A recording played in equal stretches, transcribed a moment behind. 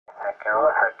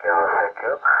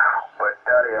secure.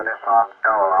 Victor uniform to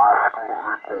Oscar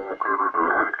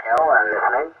secure and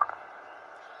listening.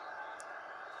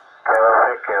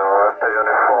 Secure the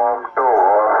uniform to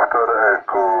Oscar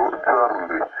Echo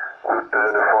Charlie. Victor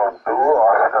uniform to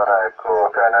Oscar Echo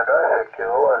Canada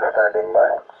secure and standing by.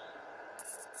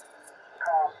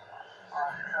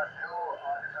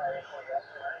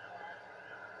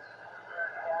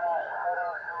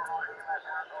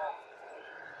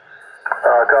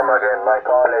 Come again, my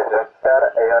call is Victor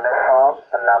uniform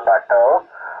number 2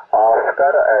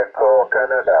 Oscar Echo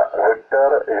Canada.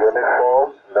 Victor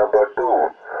uniform number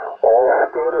 2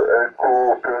 Oscar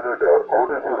Echo Canada.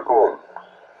 What is your call?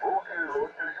 Okay,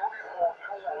 uniform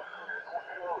 2 Oscar Echo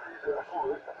Charlie. That's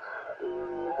good.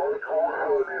 My call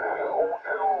sign is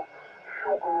Hotel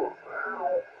Sugar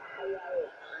Zero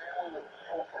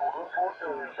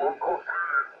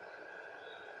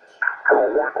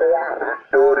Solo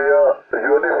Victoria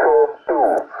uniform 2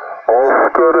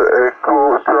 Oscar Echo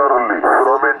Charlie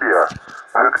from India.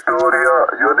 Victoria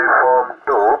uniform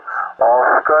 2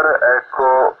 Oscar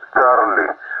Echo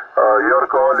Charlie. Your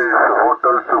call is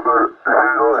Hotel Sugar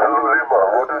Zero Zero Lima.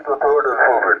 What is the third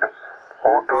alphabet?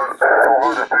 Hotel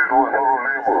Sugar Zero Zero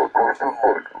Lima. Question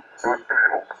mark.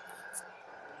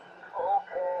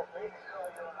 Okay, make sure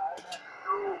your line is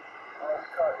 2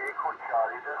 Oscar Echo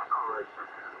Charlie. That's correct.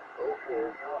 Okay,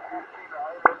 you're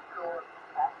 59 Victor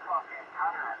Bangkok in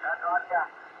Thailand. That's right, yeah.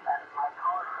 And my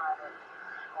call sign is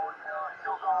Hotel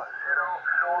Sugar Zero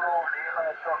Solo Lima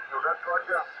Tokyo. That's right,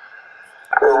 yeah.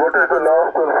 So what is the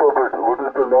last alphabet? What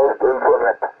is the last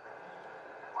alphabet?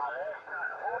 My last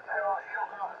Hotel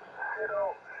Sugar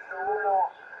Zero Solo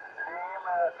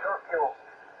Lima Tokyo.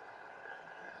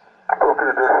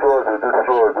 Okay, this was it.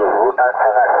 Zero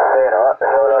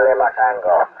Solo Lima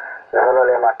Tango. Zulu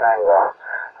Lima Tango.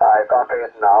 I copy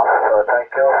it now. So thank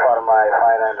you for my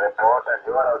fine report, and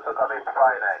you are also coming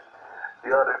fine.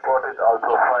 Your report is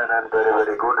also fine and very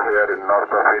very good here in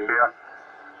north of India.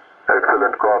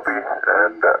 Excellent copy.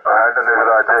 And handle is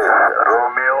Rajesh.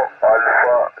 Romeo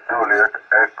Alpha Juliet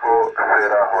Echo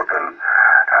Sierra Hotel.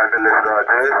 Handle is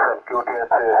Rajesh from QTS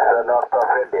north of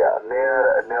India,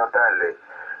 near New Delhi.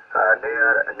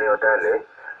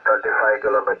 35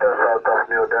 kilometers south of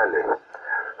New Delhi.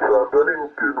 So I'm telling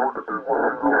you what to do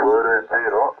 4 and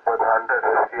 0, but 100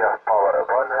 whiskey of power,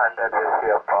 100 whiskey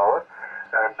of power,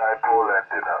 and dipole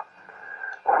antenna.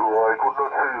 So I could not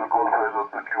see your call sign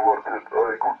on the keyboard. What is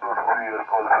the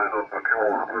handle?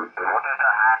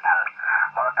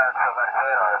 Hotel Sugar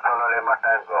Zero, Solo Lima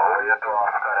Tango, Voyager to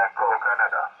Oscar Echo,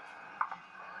 Canada.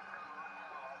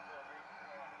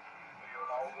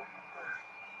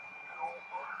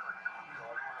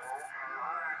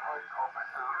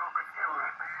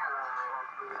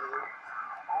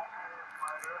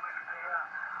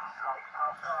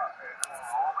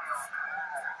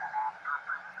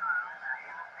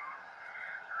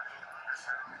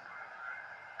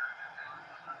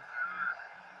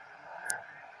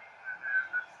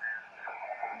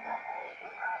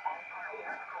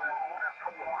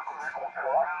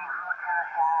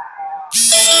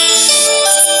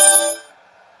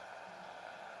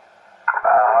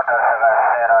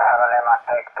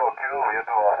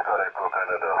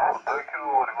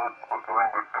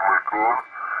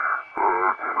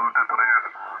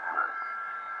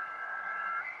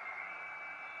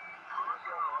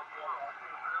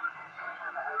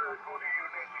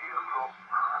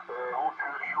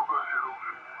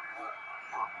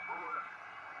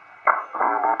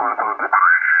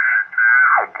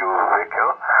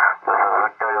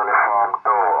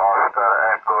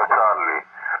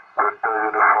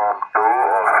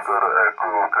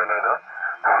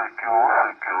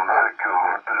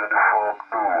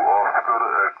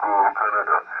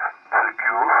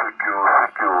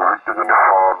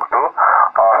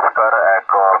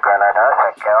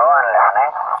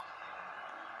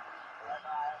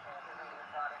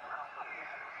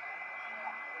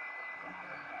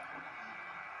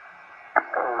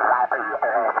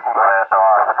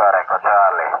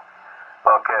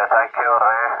 Okay, thank you,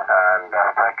 Ray, and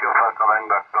thank you for coming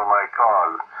back to my call.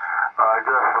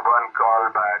 Just one call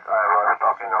back, I was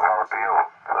talking about you.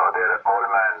 So there is old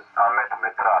man Amit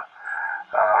Mitra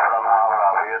from Havra,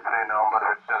 VU3 November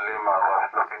Victor Lima was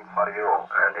looking for you,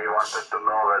 and he wanted to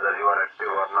know whether you are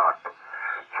active or not.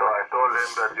 So I told him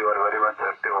that you are very much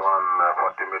active on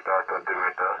 40 meter, 20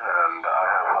 meter, and I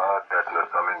have heard that you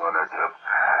are coming on HF,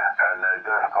 and I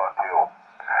just got you.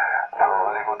 So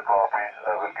very good copy.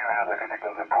 I will give you the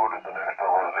critical report in the next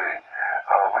hour.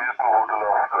 VU2 Hotel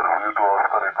Oscar, VU2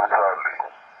 Oscar Echo Charlie.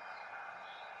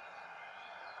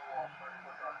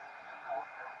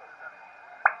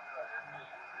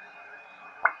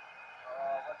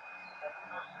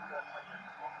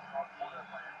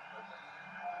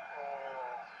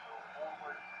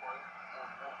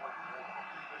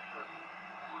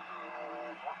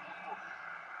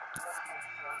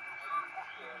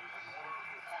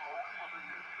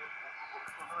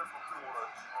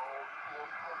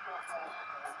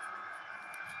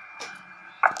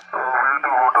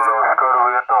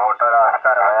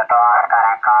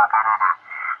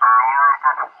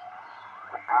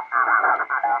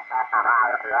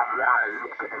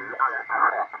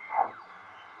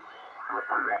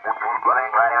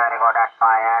 Going very, very good at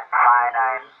 5 and 5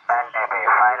 and 10 dB,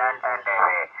 5 and 10 dB.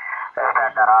 Is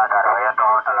that the radar? VU2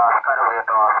 Hotel Oscar,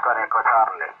 VU2 Oscar Echo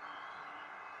Charlie.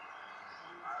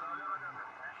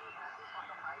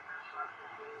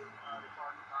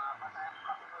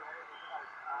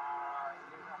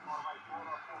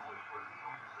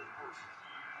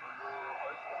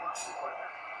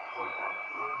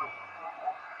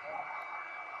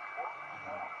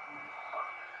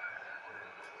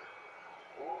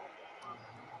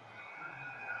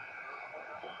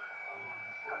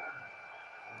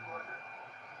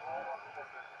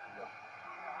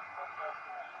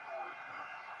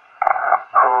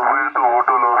 VU2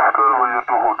 Hotel Oscar,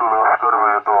 VU2 Hotel Oscar,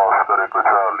 VU2 Oscar Echo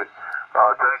Charlie.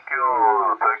 Thank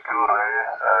you, Ray,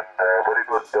 and very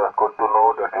good, good to know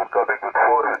that you're coming with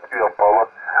 4 HP of power,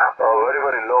 very,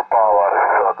 very low power.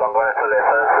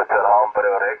 Congratulations with your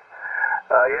HOMEBREW rig.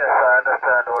 Yes, I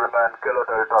understand old man Kilo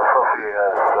Delta Sophie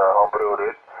has homebrewed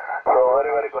it. So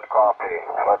very, very good copy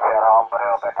for your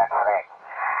HOMEBREW BITX rig.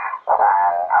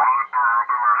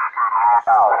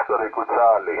 Oscar Echo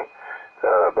Charlie,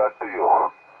 back to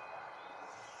you.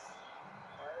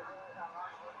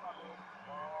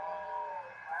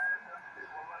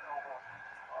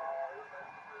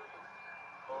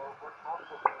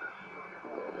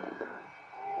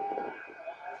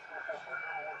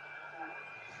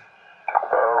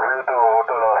 VU2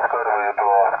 Hotel Oscar, VU2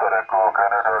 Oscar Echo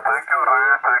Canada. Thank you, Ray.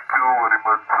 Thank you very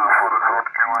much for the short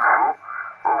QSO.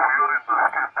 We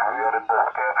are in the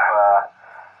skip.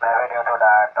 Maybe due to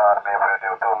that or maybe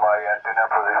due to my antenna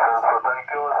position. So thank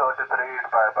you, 73.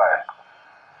 Bye-bye.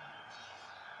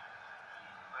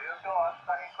 VU2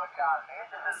 Oscar Echo Charlie.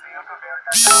 This is VU2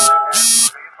 Delta Charlie.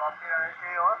 Will you copy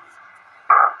yours?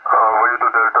 VU2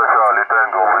 Delta Charlie.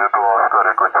 Tango. VU2 Oscar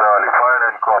Echo Charlie. Fine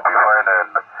and copy. Fine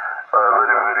and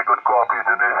very, very good copy.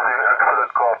 Dinesh,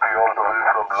 excellent copy all the way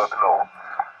from Lucknow.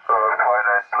 Fine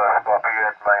and plus copy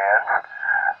at my end.